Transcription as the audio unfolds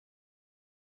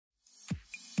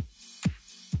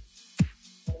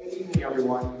evening,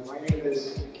 everyone. My name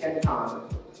is Ken Khan.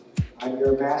 I'm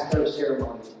your Master of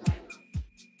Ceremonies.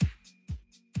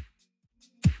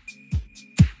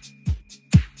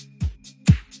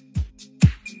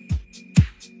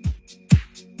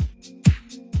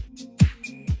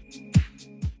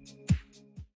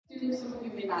 Some of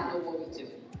you may not know what we do.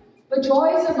 But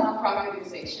JOYE is a nonprofit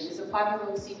organization. It's a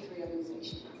 501c3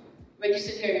 organization.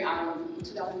 Registered here in Ireland in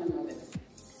 2011.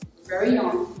 We're very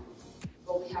young,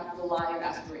 but we have a lot of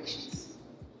aspirations.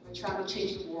 We're trying to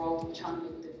change the world. We're trying to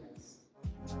make a difference.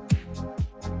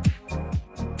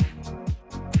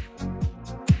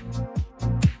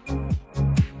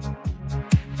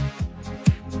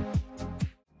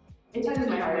 It touches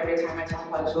my heart every time I talk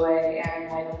about JOYE,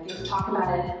 and I don't get to talk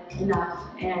about it enough.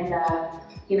 And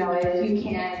you know, if you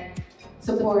can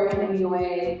support in any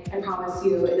way, I promise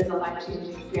you it is a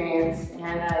life-changing experience,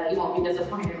 and you won't be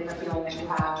disappointed in the feeling that you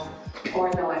have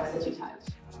or the lives that you touch.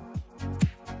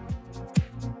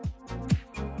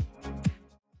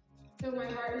 So my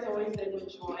heart has always been with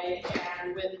JOYE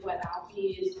and with what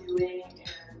Alfie is doing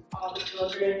and all the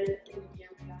children in the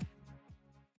area.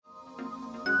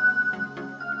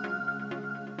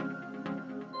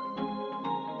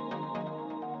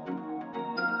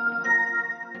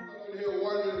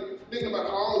 Thinking about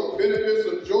all the benefits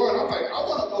of JOYE, and I'm like, I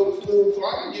want to go to school so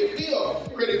I can get me a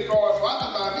credit card so I can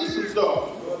buy me some stuff.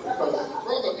 Because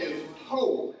brother is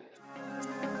whole.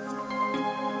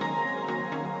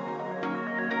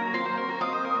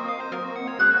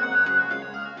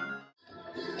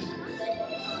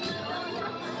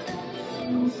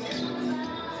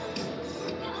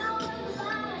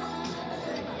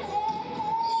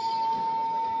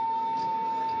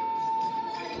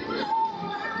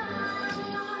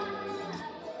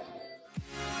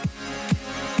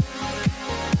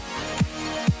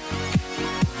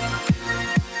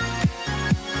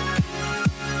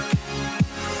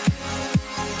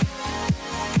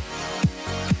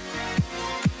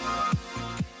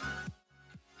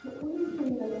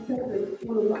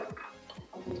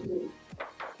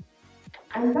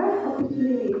 And that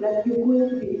opportunity that you're going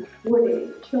to be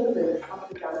affording children of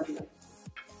the Gambia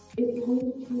is going to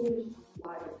change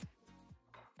lives.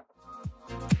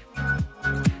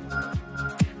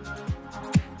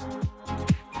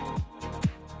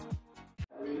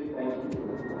 I really thank you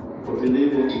for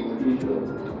believing in the future,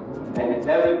 and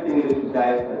everything that you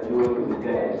guys are doing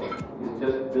today is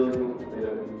just